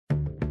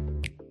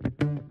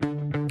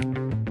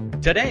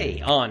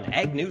Today on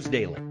Ag News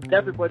Daily.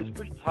 Everybody's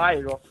pretty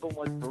tired of so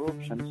much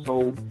corruption,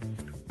 so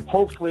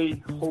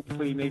hopefully,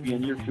 maybe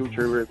in the near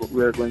future,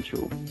 we're going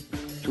to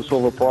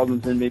solve our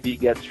problems and maybe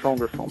get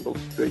stronger from those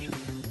situations.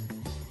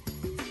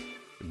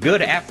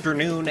 Good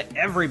afternoon,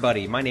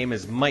 everybody. My name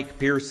is Mike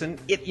Pearson.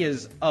 It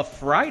is a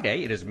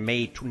Friday. It is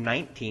May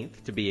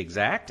 19th, to be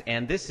exact,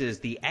 and this is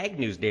the Ag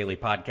News Daily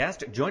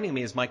podcast. Joining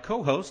me is my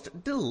co-host,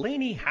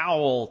 Delaney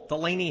Howell.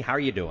 Delaney, how are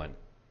you doing?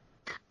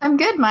 I'm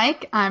good,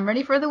 Mike. I'm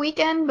ready for the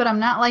weekend, but I'm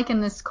not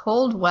liking this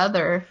cold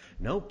weather.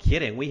 No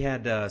kidding. We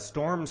had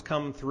storms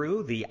come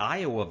through the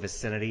Iowa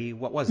vicinity.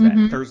 What was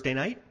that, Thursday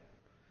night?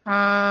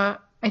 I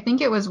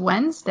think it was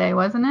Wednesday,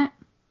 wasn't it?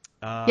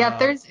 Yeah,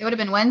 Thursday. It would have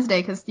been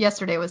Wednesday because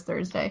yesterday was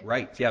Thursday.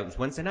 Right. Yeah, it was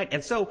Wednesday night.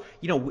 And so,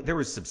 there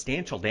was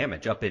substantial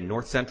damage up in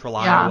north central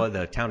Iowa.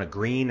 The town of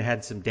Greene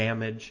had some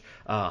damage.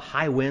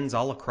 High winds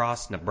all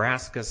across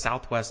Nebraska,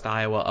 southwest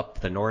Iowa, up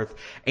to the north.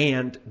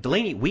 And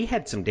Delaney, we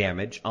had some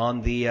damage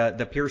on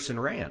the Pearson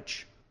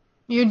Ranch.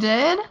 You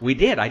did? We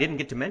did. I didn't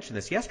get to mention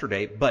this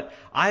yesterday, but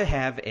I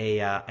have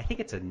I think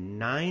it's a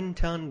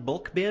 9-ton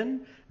bulk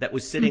bin that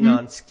was sitting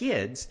on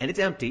skids, and it's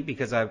empty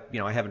because I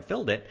haven't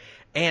filled it.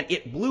 And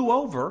it blew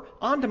over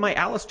onto my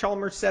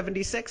Allis-Chalmers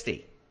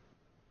 7060.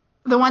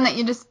 The one that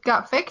you just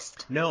got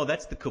fixed? No,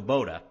 that's the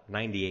Kubota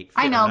 9850.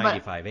 I know,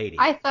 9580.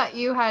 But I thought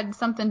you had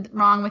something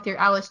wrong with your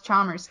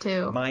Allis-Chalmers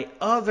too. My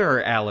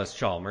other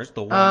Allis-Chalmers,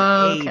 the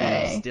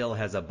 180, still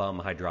has a bum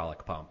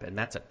hydraulic pump, and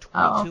that's a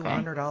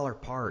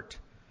 $2,200 part.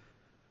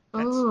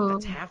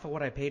 That's half of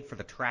what I paid for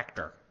the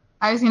tractor.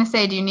 I was going to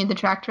say, do you need the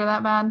tractor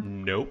that bad?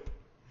 Nope.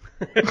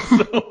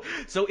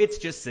 So it's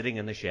just sitting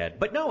in the shed.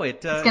 But no,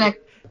 it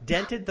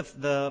dented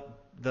the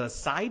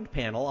side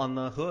panel on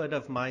the hood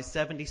of my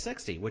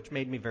 7060, which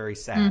made me very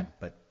sad.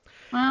 But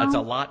that's a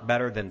lot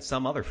better than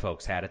some other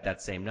folks had it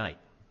that same night.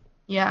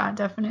 Yeah,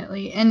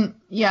 definitely. And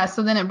yeah,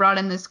 so then it brought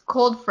in this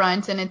cold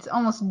front, and it's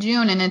almost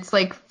June, and it's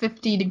like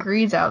 50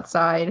 degrees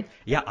outside.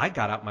 Yeah, I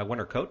got out my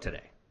winter coat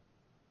today.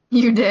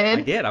 You did?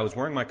 I did. I was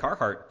wearing my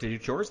Carhartt to do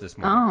chores this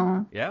morning.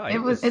 Oh. Yeah,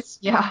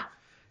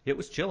 It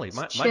was chilly.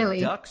 My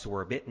ducks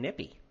were a bit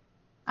nippy.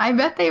 I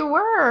bet they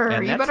were.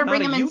 And you better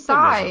bring them euphemism.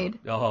 inside.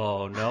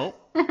 Oh, no.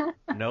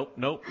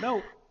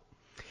 Nope.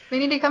 They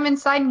need to come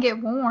inside and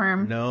get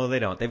warm. No, they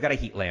don't. They've got a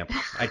heat lamp.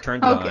 I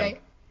turned it on. Okay.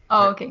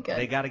 Oh, okay, good.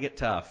 They got to get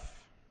tough.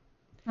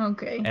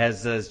 Okay.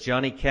 As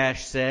Johnny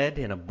Cash said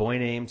in A Boy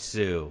Named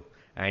Sue,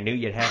 I knew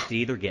you'd have to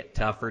either get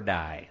tough or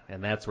die.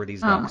 And that's where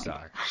these ducks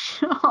are.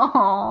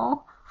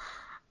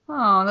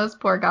 Oh, those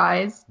poor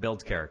guys.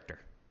 Builds character.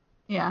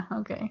 Yeah,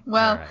 okay.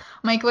 Well, right.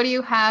 Mike, what do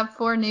you have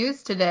for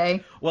news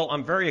today? Well,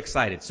 I'm very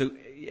excited. So,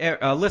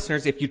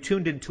 listeners, if you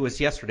tuned in to us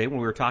yesterday when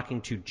we were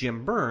talking to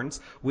Jim Burns,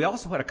 we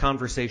also had a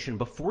conversation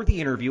before the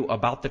interview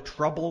about the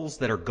troubles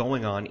that are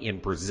going on in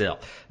Brazil.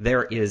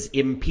 There is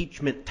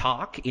impeachment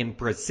talk in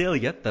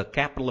Brasilia, the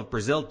capital of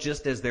Brazil,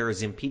 just as there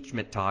is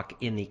impeachment talk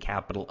in the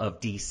capital of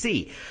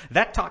D.C.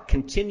 That talk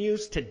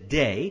continues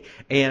today,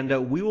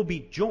 and we will be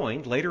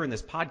joined later in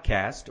this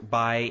podcast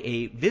by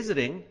a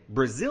visiting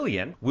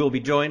Brazilian. We'll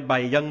be joined by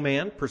a young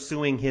man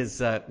pursuing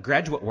his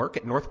graduate work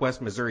at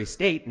Northwest Missouri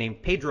State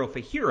named Pedro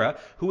Ferreira,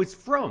 who is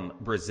from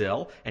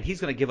Brazil, and he's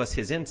going to give us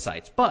his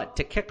insights. But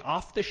to kick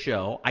off the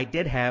show, I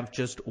did have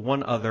just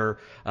one other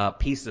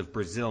piece of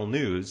Brazil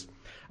news.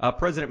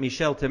 President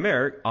Michel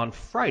Temer on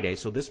Friday,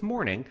 so this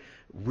morning,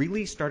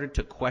 really started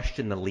to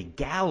question the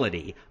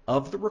legality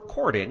of the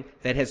recording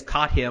that has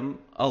caught him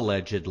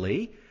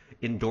allegedly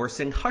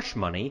endorsing hush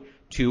money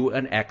to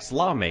an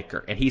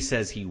ex-lawmaker. And he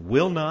says he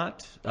will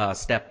not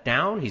step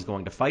down. He's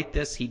going to fight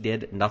this. He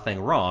did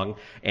nothing wrong.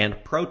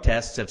 And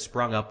protests have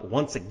sprung up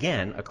once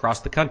again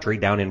across the country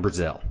down in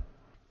Brazil.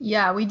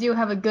 Yeah, we do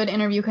have a good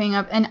interview coming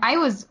up. And I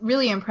was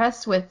really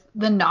impressed with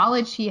the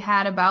knowledge he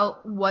had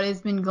about what has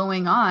been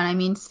going on. I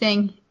mean,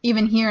 staying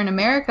even here in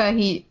America,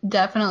 he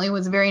definitely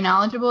was very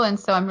knowledgeable. And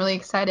so I'm really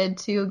excited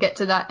to get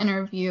to that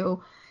interview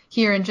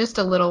here in just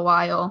a little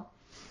while.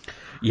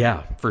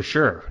 Yeah, for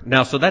sure.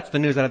 Now, so that's the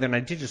news out of there, and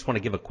I did just want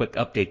to give a quick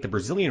update. The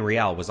Brazilian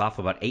real was off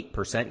about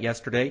 8%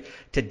 yesterday.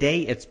 Today,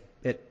 it's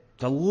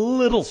a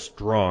little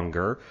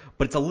stronger,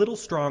 but it's a little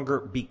stronger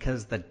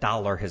because the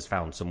dollar has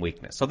found some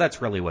weakness. So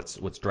that's really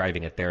what's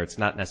driving it there. It's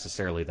not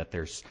necessarily that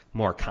there's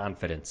more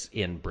confidence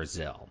in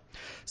Brazil.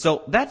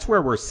 So that's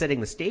where we're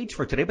setting the stage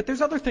for today, but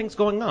there's other things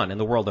going on in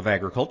the world of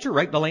agriculture,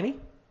 right, Delaney?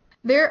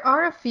 There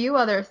are a few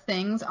other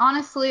things.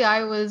 Honestly,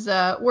 I was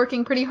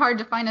working pretty hard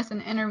to find us an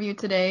interview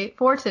today,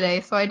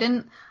 so I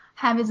didn't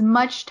have as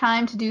much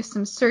time to do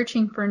some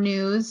searching for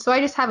news. So I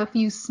just have a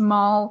few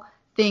small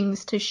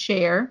things to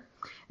share.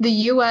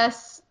 The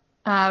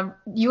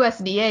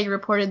USDA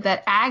reported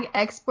that ag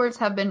exports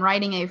have been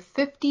riding a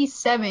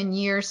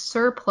 57-year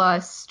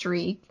surplus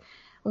streak.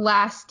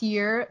 Last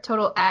year,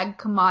 total ag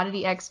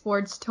commodity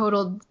exports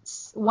totaled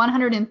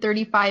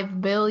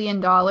 $135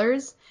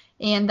 billion.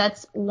 And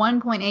that's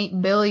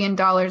 $1.8 billion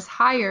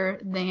higher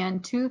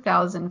than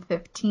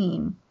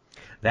 2015.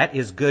 That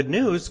is good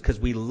news because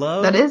we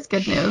love That is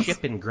good news.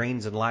 shipping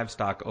grains and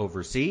livestock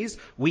overseas.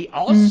 We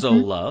also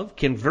love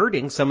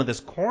converting some of this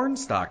corn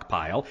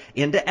stockpile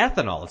into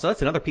ethanol. So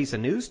that's another piece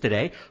of news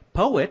today.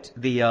 Poet,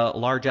 the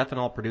large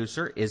ethanol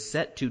producer, is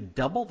set to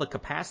double the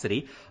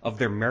capacity of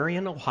their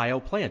Marion, Ohio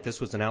plant. This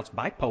was announced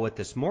by Poet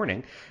this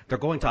morning. They're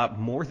going to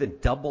more than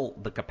double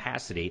the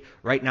capacity.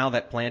 Right now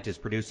that plant is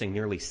producing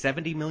nearly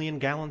 70 million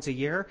gallons a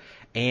year,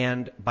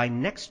 and by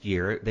next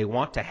year they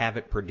want to have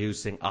it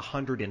producing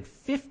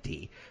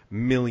 150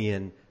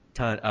 million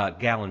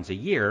gallons a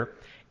year,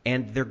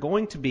 and they're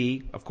going to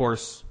be, of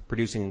course,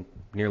 producing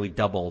nearly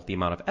double the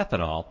amount of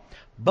ethanol.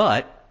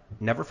 But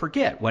never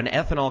forget, when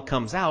ethanol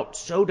comes out,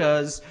 so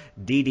does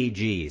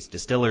DDGs,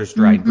 distillers,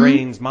 dried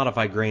grains,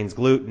 modified grains,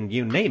 gluten,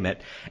 you name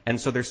it.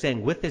 And so they're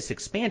saying with this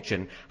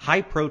expansion,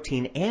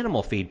 high-protein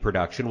animal feed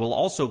production will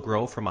also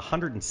grow from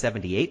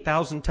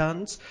 178,000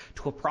 tons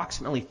to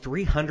approximately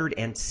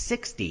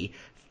 360,000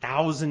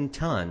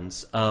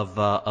 tons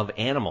of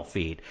animal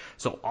feed.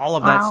 So all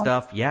of that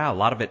stuff, a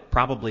lot of it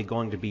probably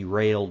going to be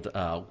railed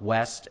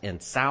west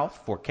and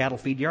south for cattle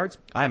feed yards.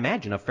 I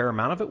imagine a fair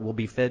amount of it will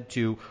be fed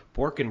to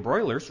pork and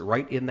broilers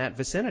right in that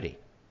vicinity.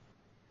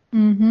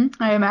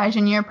 I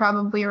imagine you're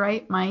probably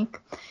right,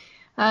 Mike.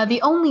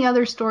 The only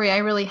other story I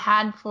really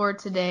had for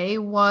today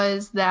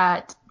was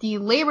that the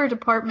Labor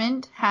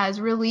Department has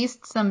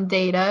released some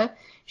data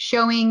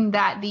showing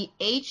that the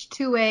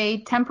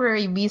H-2A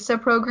temporary visa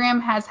program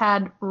has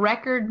had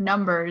record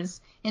numbers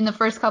in the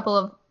first couple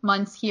of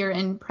months here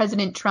in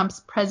President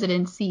Trump's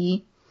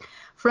presidency.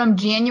 From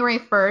January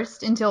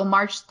 1st until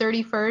March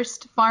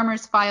 31st,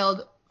 farmers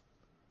filed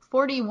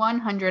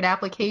 4,100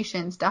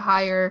 applications to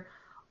hire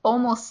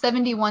almost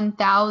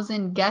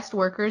 71,000 guest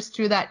workers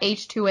through that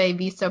H-2A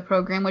visa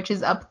program, which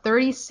is up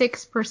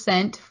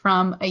 36%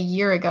 from a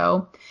year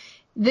ago.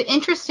 The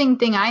interesting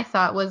thing I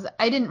thought was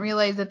I didn't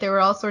realize that there were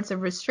all sorts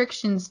of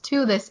restrictions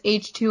to this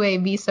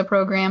H-2A visa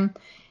program.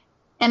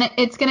 And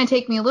it's going to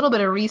take me a little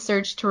bit of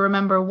research to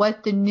remember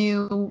what the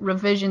new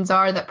revisions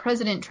are that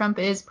President Trump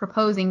is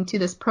proposing to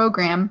this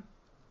program.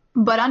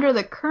 But under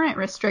the current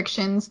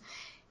restrictions,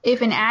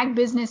 if an ag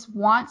business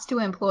wants to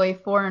employ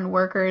foreign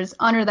workers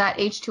under that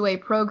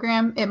H-2A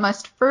program, it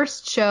must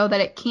first show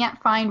that it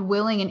can't find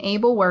willing and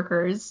able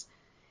workers,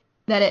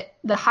 that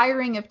the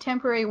hiring of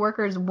temporary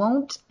workers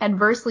won't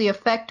adversely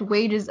affect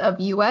wages of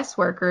U.S.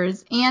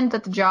 workers, and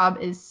that the job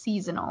is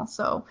seasonal.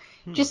 So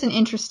just an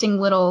interesting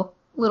little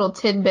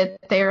tidbit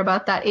there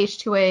about that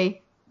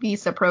H-2A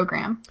visa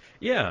program.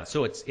 Yeah,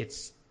 so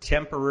it's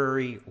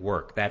temporary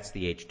work. That's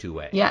the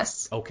H-2A.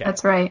 Yes, okay,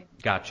 that's right.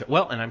 Gotcha.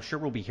 Well, and I'm sure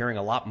we'll be hearing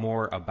a lot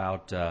more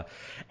about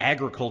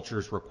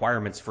agriculture's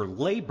requirements for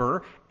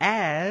labor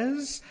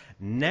as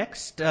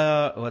next,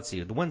 let's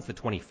see, when's the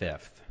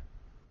 25th?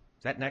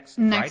 Is that next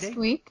Friday? Next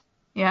week?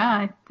 Yeah,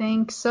 I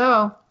think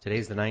so.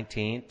 Today's the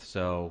 19th,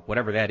 so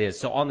whatever that is.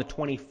 So on the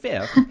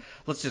 25th,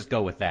 let's just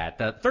go with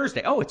that.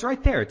 Thursday. Oh, it's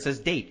right there. It says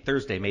date,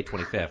 Thursday, May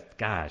 25th.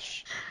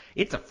 Gosh,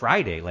 it's a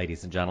Friday,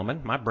 ladies and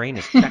gentlemen. My brain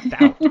is checked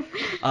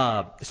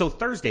out. So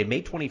Thursday,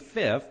 May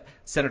 25th,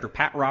 Senator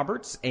Pat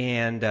Roberts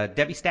and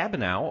Debbie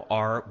Stabenow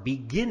are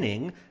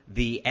beginning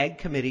the Ag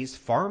Committee's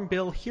Farm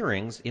Bill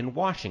hearings in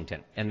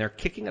Washington, and they're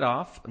kicking it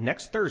off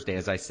next Thursday,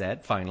 as I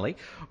said, finally,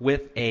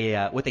 with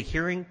a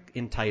hearing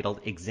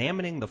entitled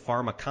 "Examining the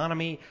Farm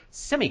Economy: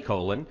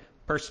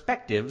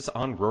 Perspectives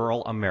on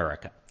Rural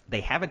America." They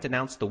haven't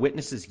announced the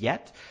witnesses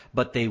yet,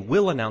 but they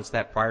will announce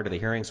that prior to the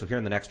hearing. So here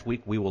in the next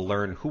week, we will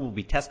learn who will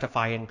be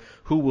testifying,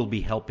 who will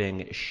be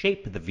helping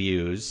shape the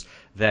views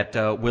that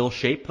will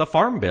shape the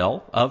Farm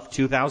Bill of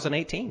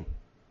 2018.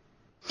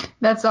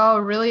 That's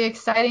all really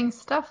exciting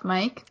stuff,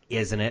 Mike.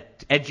 Isn't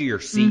it? Edge of your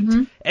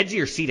seat. Edge of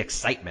your seat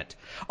excitement.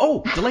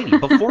 Oh, Delaney,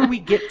 before we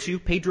get to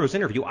Pedro's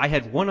interview, I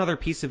had one other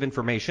piece of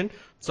information.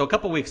 So a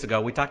couple weeks ago,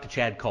 we talked to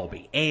Chad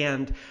Colby.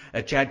 And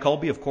Chad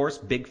Colby, of course,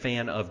 big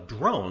fan of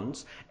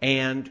drones.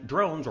 And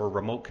drones, or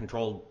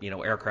remote-controlled,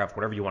 aircraft,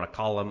 whatever you want to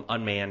call them,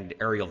 unmanned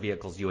aerial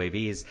vehicles,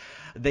 UAVs,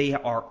 they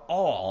are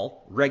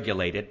all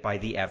regulated by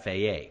the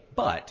FAA.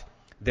 But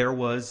there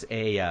was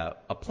a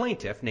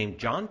plaintiff named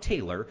John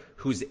Taylor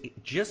who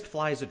just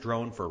flies a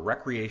drone for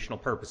recreational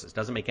purposes,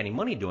 doesn't make any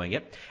money doing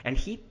it, and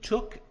he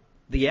took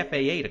the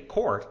FAA to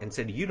court and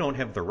said, you don't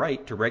have the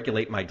right to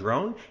regulate my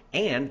drone,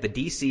 and the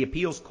D.C.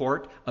 Appeals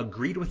Court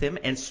agreed with him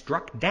and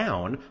struck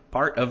down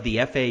part of the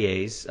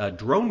FAA's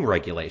drone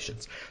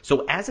regulations.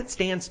 So as it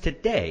stands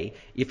today,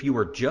 if you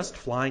are just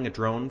flying a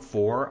drone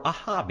for a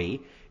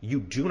hobby, you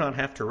do not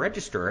have to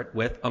register it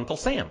with Uncle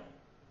Sam.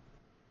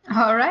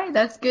 All right,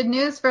 that's good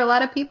news for a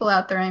lot of people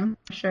out there, I'm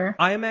sure.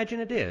 I imagine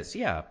it is,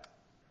 yeah.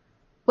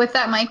 With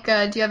that, Mike,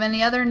 do you have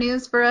any other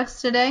news for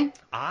us today?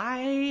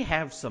 I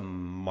have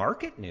some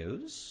market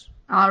news.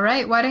 All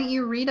right, why don't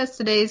you read us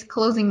today's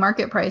closing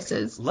market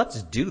prices?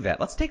 Let's do that.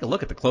 Let's take a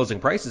look at the closing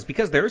prices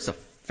because there is a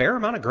fair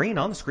amount of green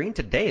on the screen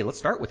today. Let's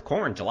start with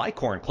corn. July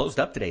corn closed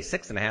up today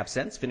 6.5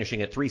 cents,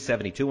 finishing at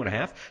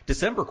 3.72.5.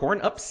 December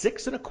corn up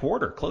 6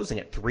 1/4, closing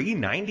at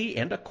 3.90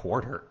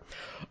 1/4.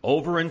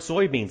 Over in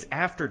soybeans,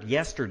 after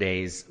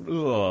yesterday's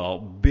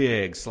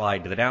big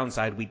slide to the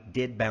downside, we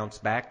did bounce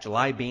back.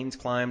 July beans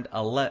climbed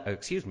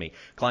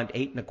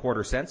 8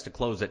 1/4 cents to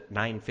close at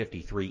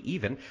 9.53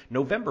 even.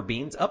 November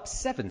beans up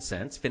 7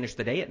 cents, finished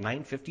the day at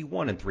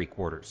 9.51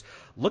 3/4.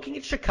 Looking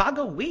at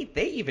Chicago wheat,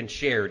 they even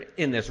shared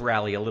in this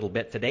rally a little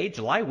bit today.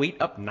 July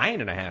wheat up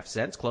 9.5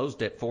 cents,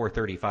 closed at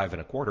 4.35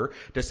 1/4.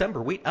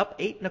 December wheat up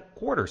 8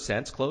 1/4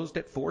 cents, closed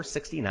at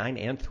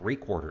 4.69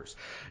 3/4.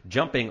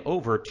 Jumping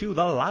over to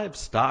the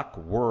livestock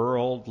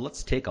world,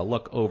 let's take a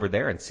look over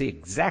there and see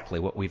exactly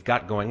what we've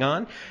got going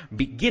on.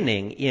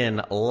 Beginning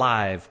in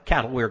live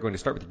cattle, we're going to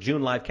start with the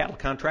June live cattle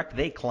contract.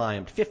 They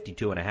climbed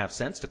 52.5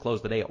 cents to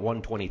close the day at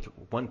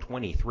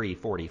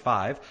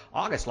 123.45.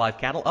 August live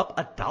cattle up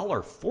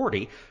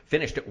 $1.40,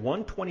 finished at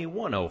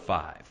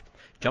 121.05.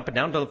 Jumping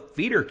down to the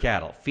feeder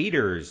cattle.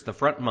 Feeders, the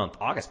front month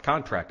August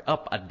contract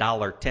up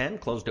 $1.10,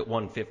 closed at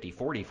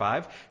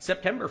 150.45.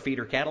 September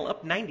feeder cattle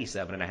up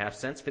 97.5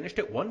 cents, finished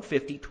at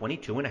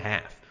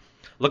 150.22.5.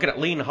 Looking at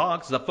lean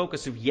hogs, the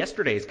focus of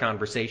yesterday's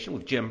conversation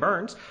with Jim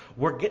Burns,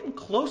 we're getting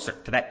closer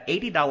to that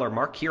 $80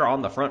 mark here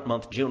on the front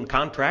month June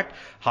contract.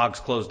 Hogs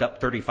closed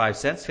up 35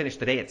 cents, finished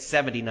the day at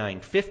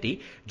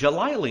 79.50.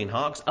 July lean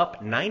hogs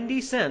up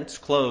 90 cents,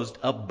 closed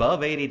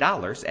above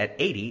 $80 at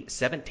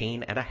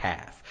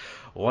 80.17.5.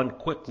 One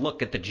quick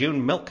look at the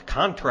June milk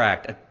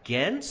contract.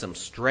 Again, some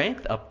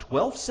strength, up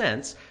 12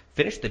 cents,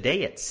 finished the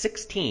day at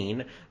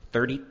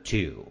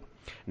 16.32.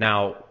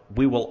 Now,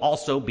 we will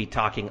also be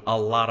talking a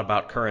lot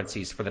about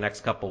currencies for the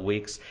next couple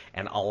weeks,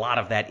 and a lot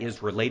of that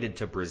is related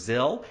to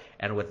Brazil.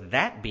 And with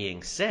that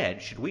being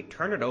said, should we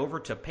turn it over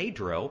to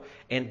Pedro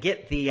and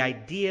get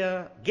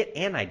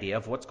an idea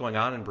of what's going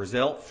on in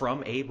Brazil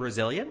from a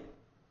Brazilian?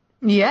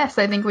 Yes,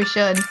 I think we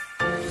should.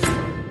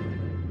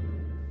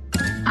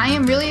 I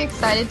am really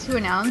excited to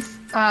announce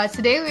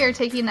today we are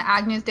taking the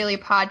Ag News Daily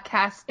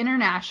Podcast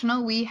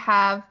International. We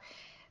have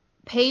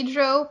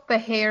Pedro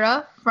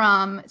Ferreira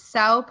from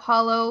Sao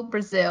Paulo,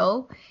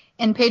 Brazil.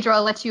 And Pedro,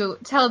 I'll let you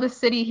tell the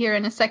city here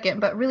in a second,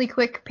 but really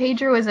quick,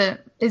 Pedro is a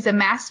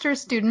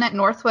master's student at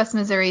Northwest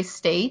Missouri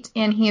State,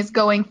 and he is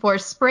going for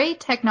spray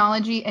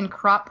technology and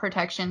crop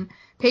protection.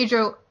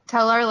 Pedro,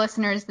 tell our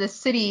listeners the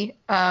city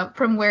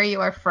from where you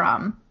are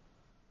from.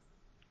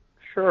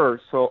 Sure.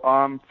 So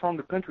I'm from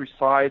the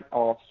countryside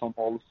of São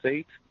Paulo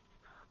State.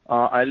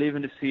 I live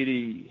in the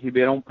city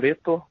Ribeirão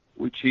Preto,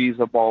 which is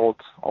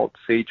about, I would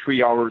say,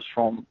 3 hours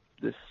from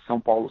this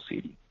São Paulo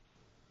city.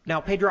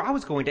 Now, Pedro, I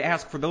was going to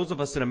ask, for those of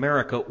us in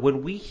America,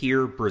 when we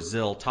hear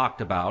Brazil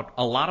talked about,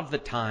 a lot of the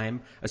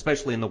time,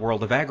 especially in the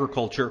world of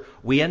agriculture,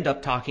 we end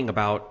up talking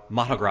about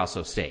Mato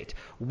Grosso State.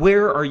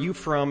 Where are you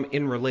from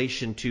in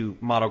relation to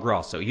Mato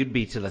Grosso? You'd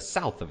be to the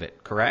south of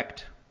it,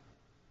 correct?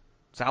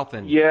 South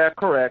and... Yeah,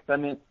 correct. I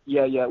mean,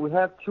 yeah. We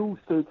have two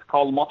states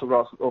called Mato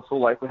Grosso. Also,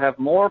 like, we have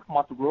North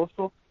Mato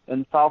Grosso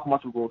and South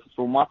Mato Grosso.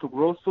 So Mato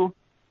Grosso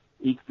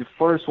is the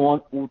first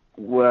one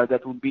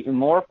that would be in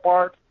north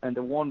part, and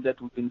the one that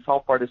would be in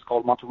south part is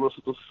called Mato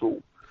Grosso do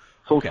Sul.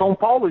 So okay. São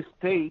Paulo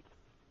State,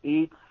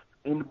 it's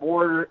in the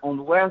border on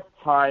the west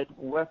side,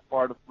 west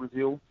part of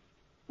Brazil,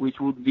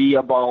 which would be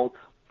about,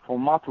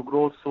 from Mato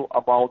Grosso,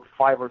 about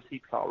 5 or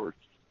 6 hours.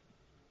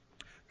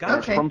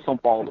 Gotcha. From São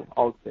Paulo,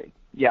 I would say.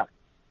 Yeah.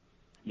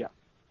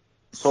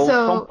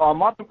 So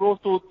Mato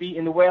Grosso would be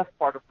in the west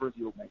part of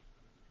Brazil, mate.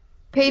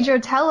 Pedro,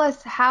 tell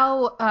us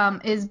how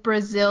is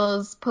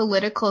Brazil's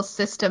political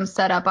system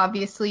set up?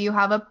 Obviously, you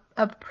have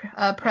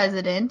a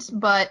president,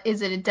 but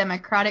is it a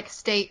democratic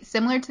state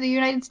similar to the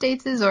United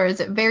States, or is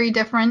it very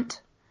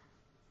different?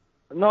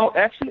 No,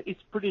 actually,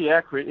 it's pretty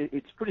accurate.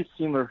 It's pretty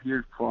similar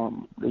here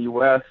from the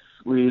U.S.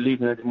 We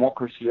live in a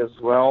democracy as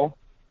well.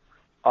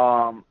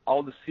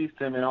 All the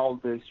system and all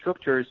the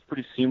structure is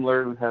pretty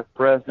similar. We have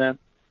president,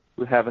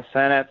 we have a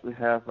Senate, we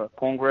have a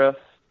Congress,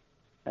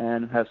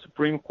 and we have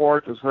Supreme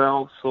Court as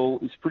well. So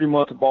it's pretty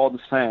much about the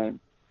same.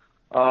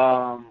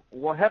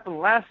 What happened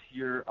last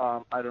year,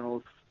 I don't know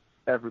if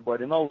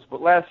everybody knows,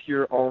 but last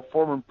year our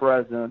former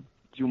president,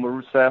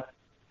 Dilma Rousseff,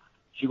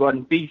 she got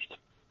impeached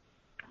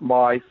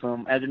by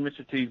some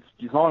administrative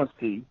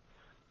dishonesty,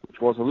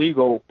 which was a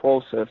legal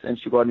process, and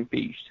she got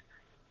impeached.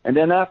 And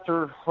then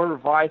after her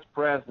vice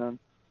president,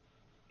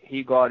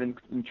 he got in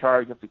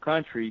charge of the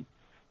country,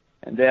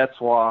 and that's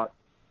what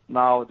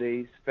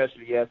nowadays,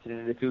 especially yesterday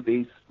and a few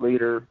days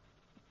later,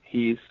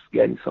 he's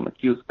getting some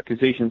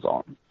accusations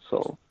on.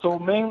 So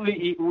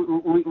mainly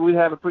we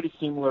have a pretty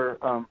similar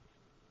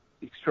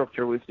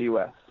structure with the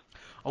U.S.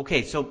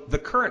 Okay, so the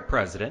current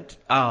president,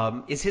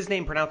 is his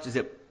name pronounced, is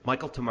it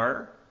Michael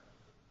Temer?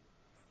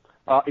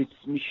 It's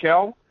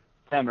Michel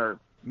Temer.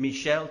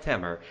 Michel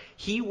Temer.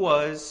 He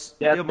was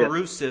Dilma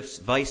Rousseff's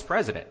vice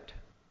president.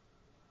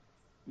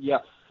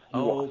 Yes.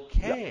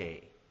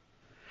 Okay. Yep.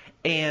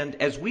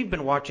 And as we've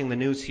been watching the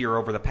news here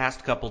over the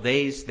past couple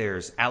days,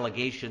 there's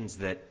allegations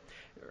that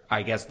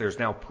I guess there's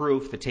now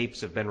proof, the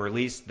tapes have been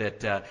released,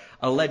 that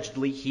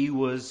allegedly he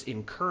was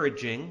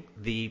encouraging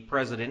the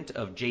president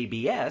of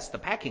JBS, the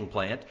packing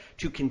plant,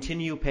 to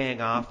continue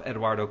paying off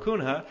Eduardo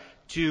Cunha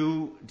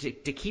to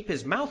keep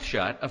his mouth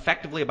shut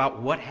effectively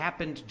about what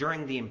happened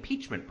during the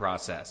impeachment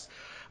process.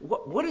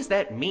 What does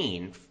that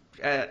mean?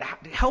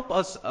 Help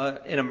us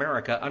in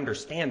America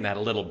understand that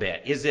a little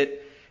bit. Is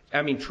it,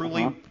 I mean,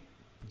 truly,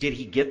 did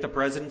he get the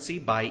presidency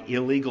by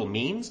illegal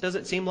means, does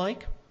it seem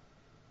like?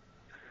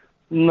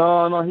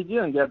 No, he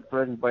didn't get the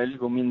president by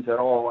illegal means at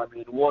all. I mean,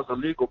 it was a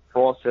legal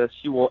process.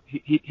 He was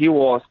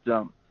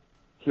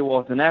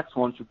the next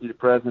one to be the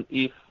president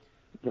if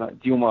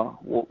Dilma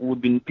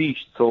would be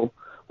impeached. So it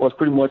was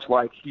pretty much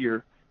like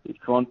here. If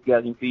Trump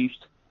get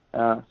impeached,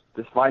 the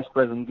vice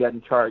president get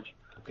in charge.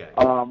 Okay.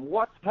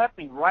 What's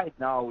happening right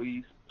now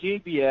is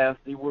JBS,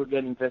 they were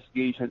getting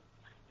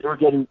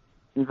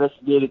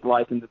investigated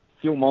like in a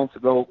few months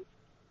ago.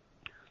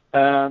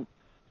 Joe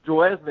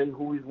Wesley,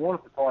 who is one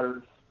of the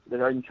fathers that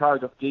are in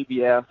charge of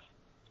JBS,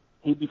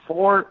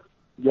 before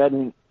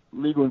getting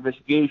legal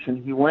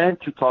investigation, he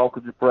went to talk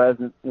with the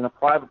president in a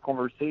private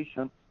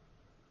conversation,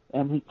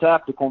 and he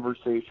tapped the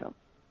conversation.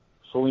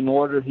 So in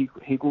order he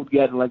could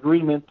get an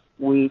agreement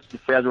with the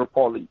federal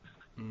police.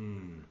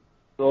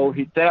 So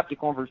he tapped the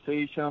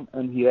conversation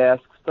and he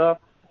asked stuff,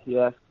 he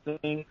asked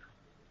things,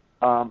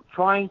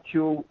 trying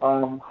to,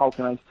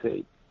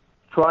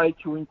 try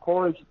to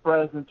encourage the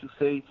president to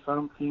say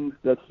some things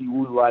that he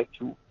would like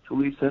to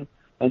listen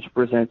and to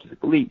present to the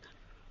police.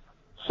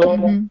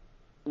 So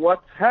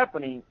what's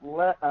happening,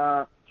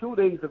 2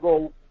 days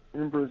ago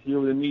in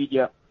Brazil, the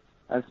media,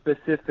 a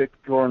specific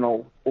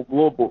journal, O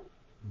Globo,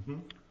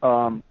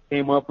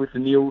 came up with the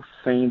news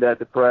saying that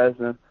the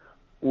president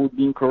would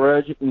be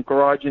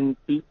encouraging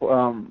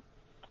people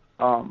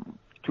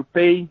to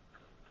pay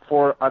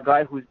for a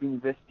guy who's being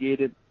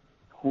investigated,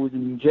 who's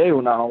in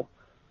jail now,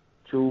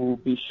 to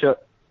be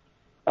shut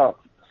up.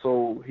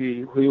 So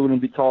he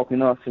wouldn't be talking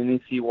nothing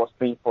if he was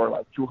paying for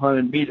like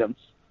 200 million.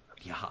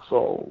 Yeah.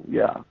 So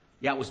yeah.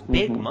 Yeah, it was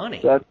big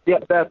money. That's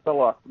a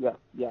lot.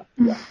 Yeah.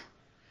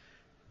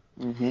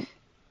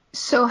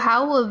 So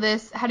how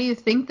do you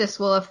think this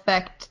will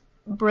affect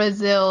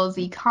Brazil's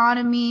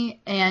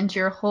economy and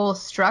your whole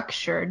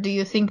structure? Do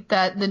you think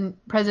that the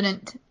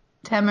President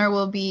Temer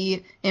will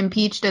be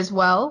impeached as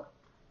well?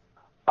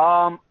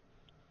 The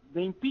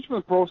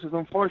impeachment process,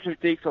 unfortunately,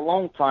 takes a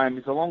long time.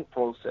 It's a long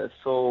process.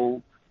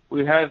 So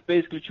we have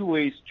basically two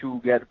ways to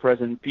get the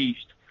president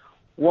impeached.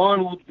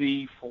 One would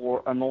be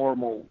for a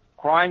normal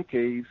crime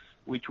case,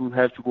 which would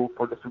have to go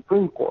for the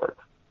Supreme Court.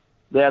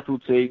 That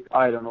would take,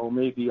 I don't know,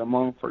 maybe a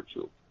month or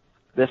two.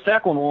 The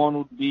second one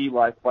would be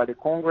like by the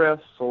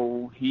Congress,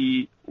 so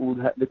the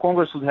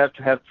Congress would have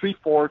to have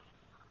 3/4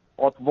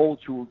 of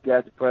votes to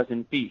get the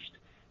president impeached.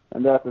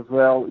 And that as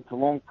well, it's a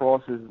long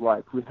process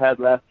like we had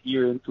last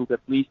year and took at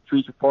least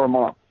 3 to 4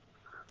 months.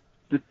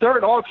 The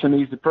third option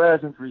is the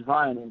president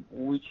resigning,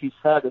 which he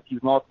said that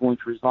he's not going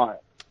to resign.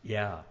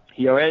 Yeah.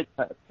 He already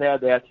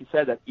said that. He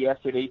said that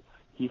yesterday.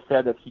 He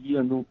said that he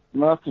didn't do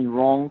nothing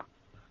wrong,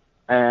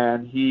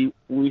 and he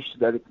wished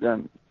that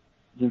the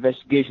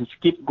investigations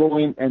keep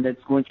going, and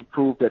it's going to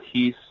prove that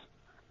he's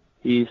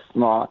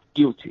not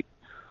guilty.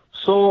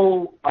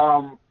 So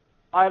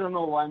I don't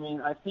know. I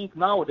mean, I think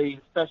nowadays,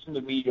 especially in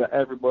the media,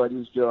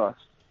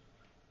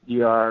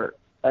 they are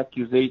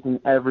accusing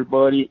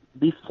everybody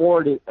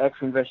before the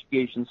actual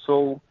investigation.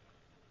 So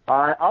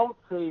I would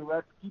say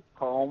let's keep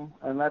calm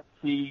and let's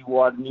see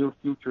what near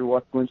future,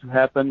 what's going to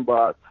happen.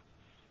 But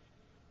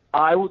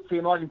I would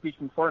say not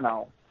impeachment for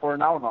now. For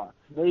now, not.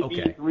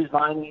 Maybe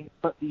resigning.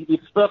 But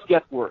if stuff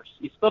gets worse,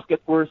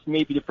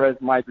 maybe the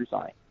president might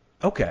resign.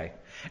 Okay.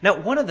 Now,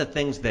 one of the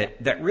things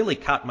that really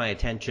caught my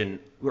attention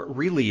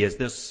really is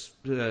this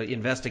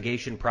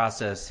investigation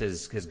process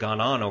has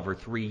gone on over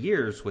 3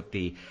 years with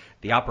the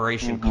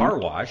Operation Car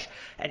Wash,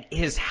 and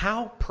is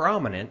how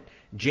prominent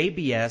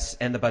JBS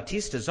and the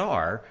Batistas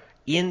are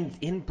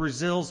in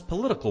Brazil's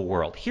political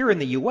world. Here in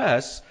the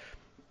U.S.,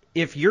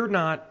 if you're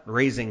not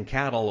raising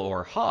cattle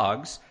or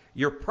hogs,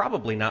 you're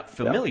probably not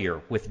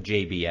familiar with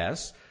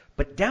JBS.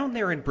 But down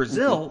there in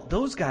Brazil,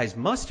 those guys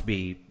must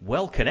be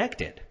well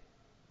connected.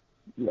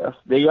 Yes,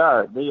 they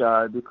are.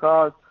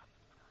 Because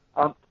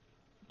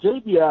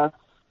JBS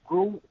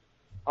grew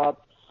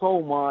up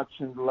so much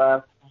in the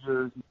last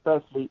years,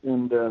 especially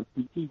in the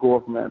PT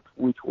government,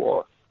 which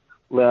was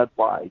led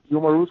by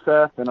Dilma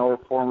Rousseff and our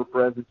former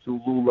president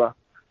Lula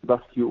da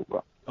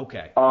Silva.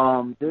 Okay.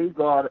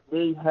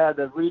 They had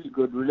a really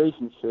good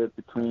relationship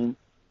between,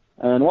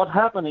 and what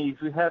happened is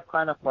we had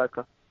kind of like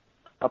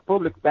a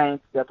public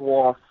bank that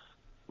was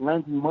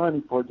lending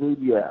money for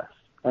JBS,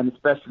 and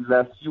especially the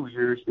last few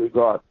years they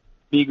got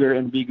bigger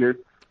and bigger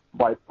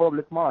by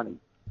public money.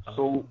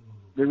 So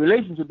the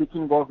relationship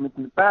between government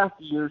in the past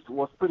years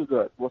was pretty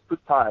good, was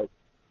pretty tight.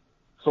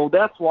 So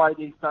that's why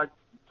they started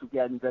to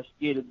get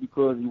investigated,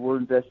 because they were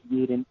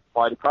investigating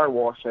by the car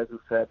wash, as you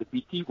said, the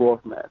PT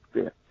government,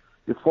 the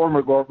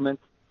former government,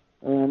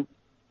 and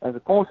as a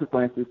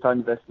consequence, they started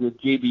investigating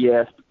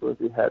JBS because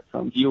they had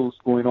some deals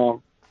going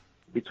on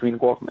between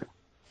governments.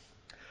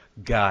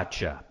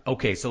 Gotcha.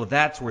 Okay, so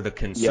that's where the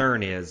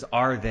concern is.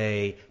 Are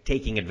they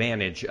taking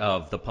advantage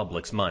of the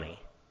public's money?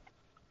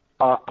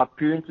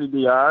 Apparently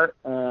they are,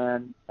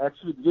 and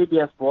actually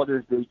JBS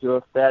Brothers, they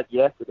just said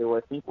yesterday, or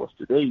I think it was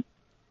today,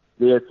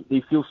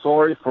 they feel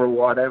sorry for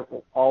whatever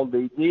all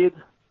they did,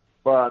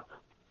 but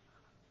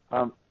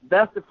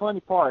that's the funny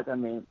part. I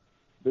mean,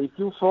 they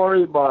feel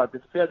sorry, but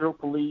the federal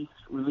police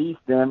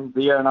released them.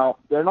 They're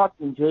not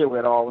in jail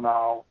at all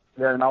now.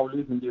 They're now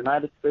living in the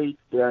United States.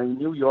 They're in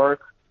New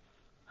York.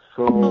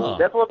 So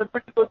that was a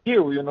pretty good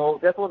deal, you know.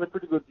 That was a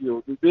pretty good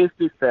deal. They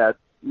basically said,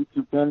 if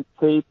you can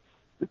take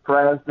the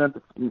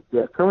president,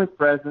 the current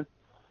president,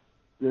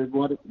 they're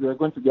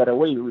going to get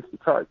away with the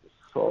charges.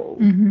 So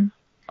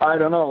I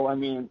don't know. I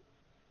mean,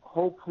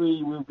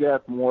 hopefully we'll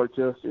get more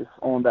justice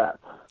on that.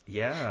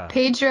 Yeah.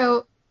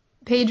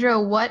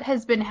 Pedro, what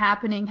has been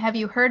happening? Have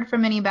you heard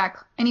from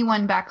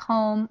anyone back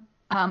home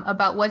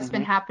about what's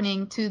been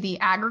happening to the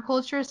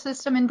agriculture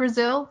system in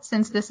Brazil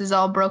since this is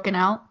all broken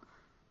out?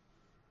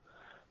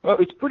 Well,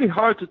 it's pretty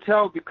hard to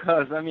tell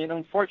because, I mean,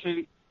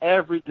 unfortunately,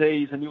 every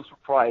day is a new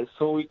surprise.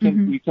 So we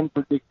can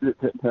predict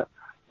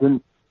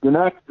the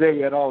next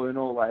day at all. You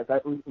know, like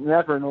we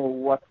never know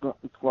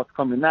what's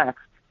coming next.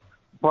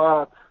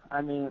 But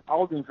I mean,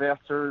 all the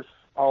investors,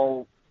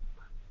 all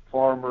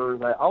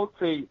farmers, I would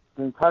say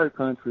the entire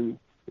country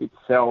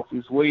itself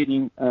is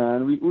waiting,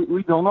 and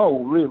we don't know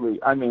really.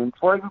 I mean,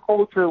 for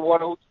agriculture,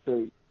 what I would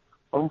say,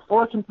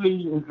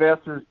 unfortunately,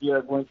 investors they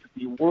are going to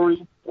be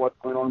worried what's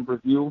going on in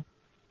Brazil.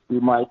 We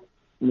might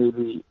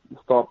maybe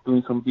stop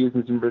doing some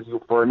business in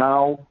Brazil for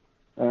now,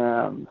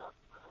 and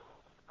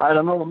I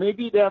don't know.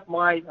 Maybe that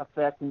might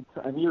affect in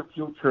a near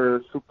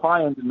future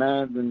supply and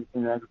demand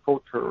in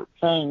agriculture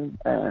chain,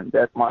 and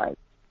that might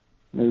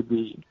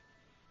maybe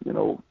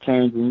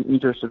change in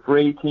interest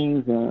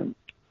ratings and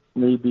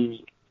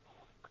maybe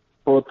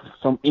put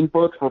some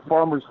inputs for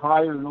farmers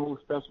higher,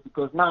 especially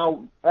because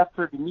now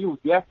after the news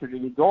yesterday,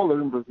 the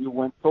dollar in Brazil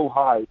went so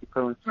high, the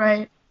currency.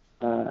 Right.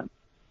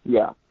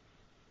 Yeah.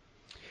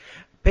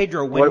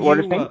 Pedro,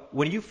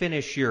 when you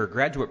finish your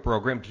graduate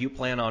program, do you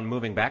plan on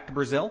moving back to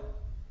Brazil?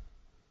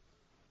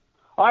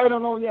 I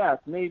don't know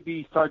yet.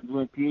 Maybe start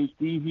doing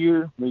PhD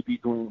here. Maybe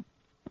doing,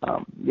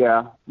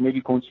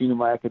 maybe continue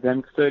my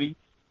academic studies.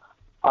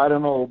 I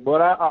don't know,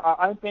 but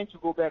I intend to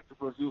go back to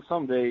Brazil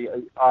someday.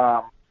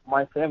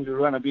 My family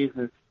run a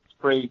business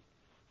spray.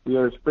 We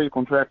are a spray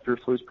contractor,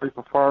 so we spray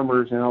for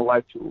farmers, and I'd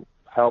like to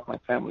help my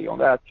family on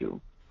that too.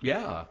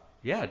 Yeah,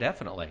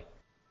 definitely.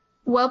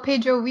 Well,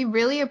 Pedro, we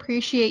really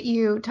appreciate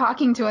you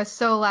talking to us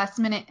so last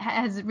minute. It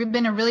has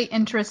been a really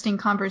interesting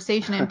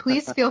conversation, and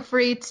please feel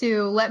free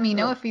to let me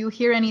know if you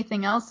hear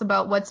anything else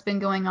about what's been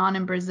going on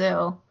in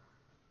Brazil.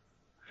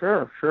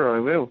 Sure, I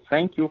will.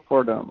 Thank you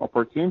for the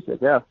opportunity, I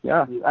guess.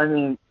 Yeah. I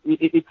mean,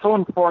 it's so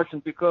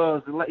unfortunate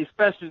because,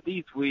 especially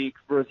this week,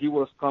 Brazil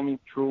was coming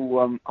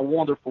through a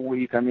wonderful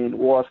week. I mean,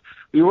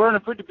 we were in a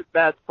pretty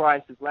bad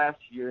crisis last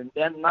year, and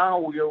then now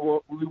we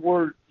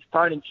were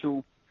starting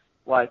to,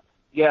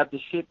 get the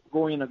ship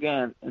going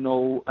again,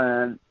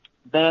 and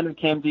then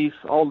came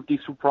all these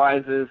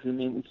surprises. I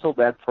mean, it's so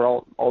bad for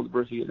all the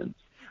Brazilians.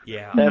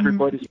 Yeah.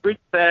 Everybody's pretty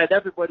sad.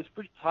 Everybody's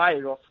pretty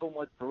tired of so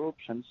much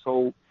corruption.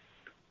 So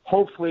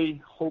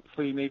hopefully,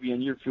 maybe in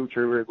the near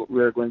future,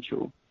 we're going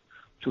to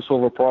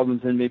solve our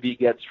problems and maybe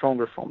get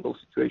stronger from those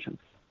situations.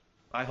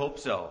 I hope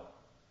so,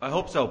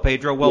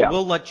 Pedro. Well,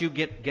 We'll let you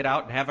get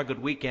out and have a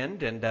good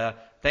weekend, and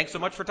thanks so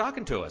much for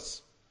talking to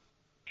us.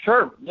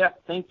 Sure. Yeah,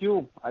 thank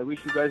you. I wish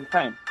you guys the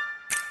same.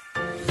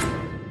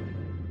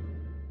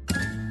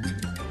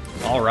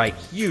 All right,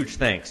 huge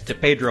thanks to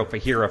Pedro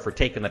Ferreira for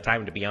taking the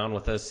time to be on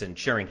with us and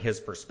sharing his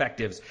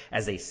perspectives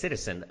as a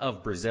citizen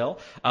of Brazil.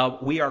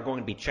 We are going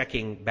to be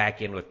checking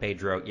back in with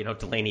Pedro.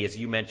 Delaney, as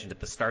you mentioned at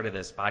the start of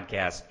this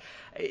podcast,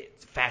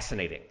 it's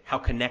fascinating how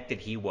connected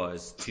he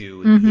was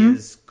to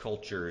his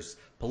culture's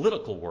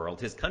political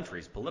world, his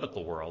country's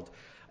political world.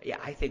 Yeah,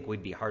 I think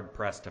we'd be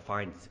hard-pressed to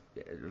find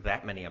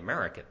that many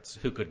Americans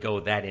who could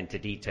go that into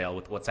detail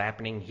with what's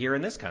happening here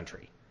in this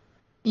country.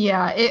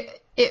 Yeah,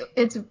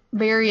 it's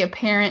very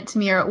apparent to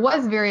me, or it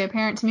was very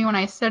apparent to me when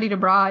I studied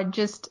abroad.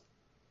 Just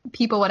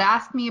people would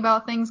ask me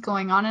about things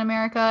going on in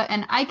America,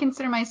 and I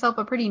consider myself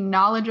a pretty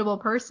knowledgeable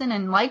person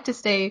and like to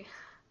stay,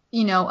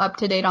 up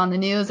to date on the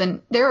news.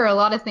 And there were a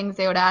lot of things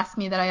they would ask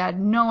me that I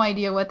had no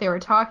idea what they were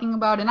talking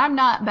about. And I'm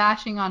not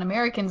bashing on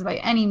Americans by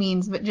any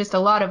means, but just a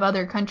lot of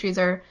other countries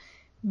are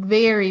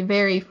very,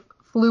 very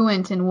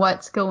fluent in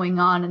what's going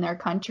on in their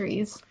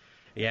countries.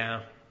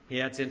 Yeah,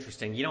 it's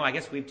interesting. I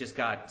guess we've just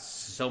got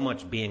so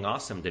much being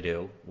awesome to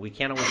do. We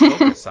can't always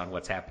focus on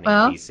what's happening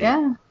in D.C.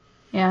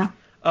 Yeah.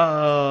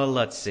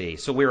 Let's see.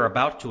 So we're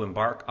about to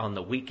embark on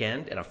the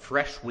weekend and a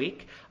fresh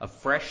week. A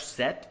fresh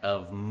set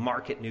of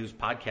market news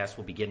podcasts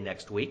will begin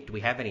next week. Do we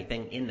have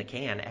anything in the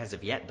can as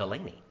of yet,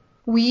 Delaney?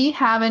 We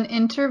have an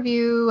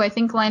interview, I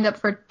think, lined up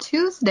for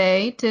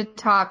Tuesday to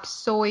talk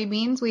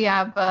soybeans. We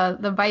have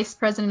the vice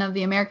president of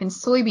the American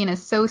Soybean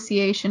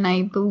Association,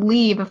 I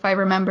believe, if I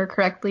remember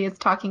correctly, is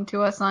talking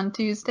to us on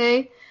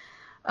Tuesday.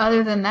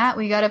 Other than that,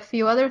 we got a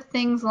few other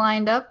things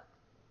lined up.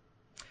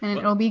 and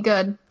it'll be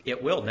good.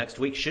 It will. Next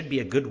week should be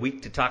a good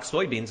week to talk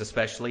soybeans,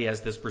 especially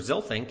as this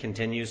Brazil thing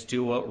continues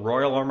to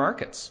roil our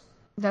markets.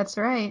 That's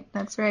right.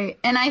 That's right.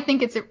 And I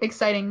think it's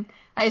exciting.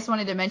 I just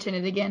wanted to mention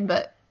it again,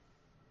 but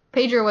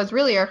Pedro was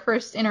really our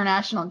first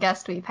international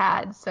guest we've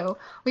had. So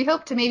we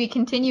hope to maybe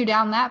continue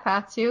down that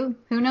path too.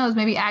 Who knows?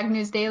 Maybe Ag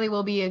News Daily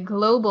will be a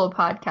global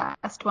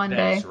podcast one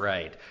day. That's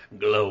right.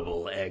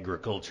 Global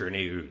agriculture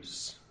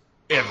news.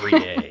 Every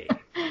day.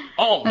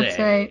 All day. That's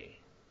right.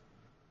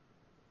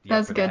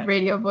 That's good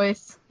radio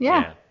voice.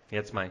 Yeah.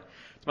 It's my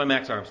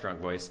Max Armstrong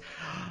voice.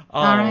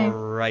 All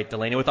right,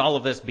 Delaney. With all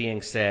of this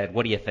being said,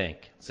 what do you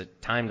think? Is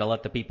it time to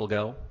let the people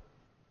go?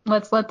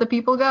 Let's let the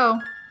people go.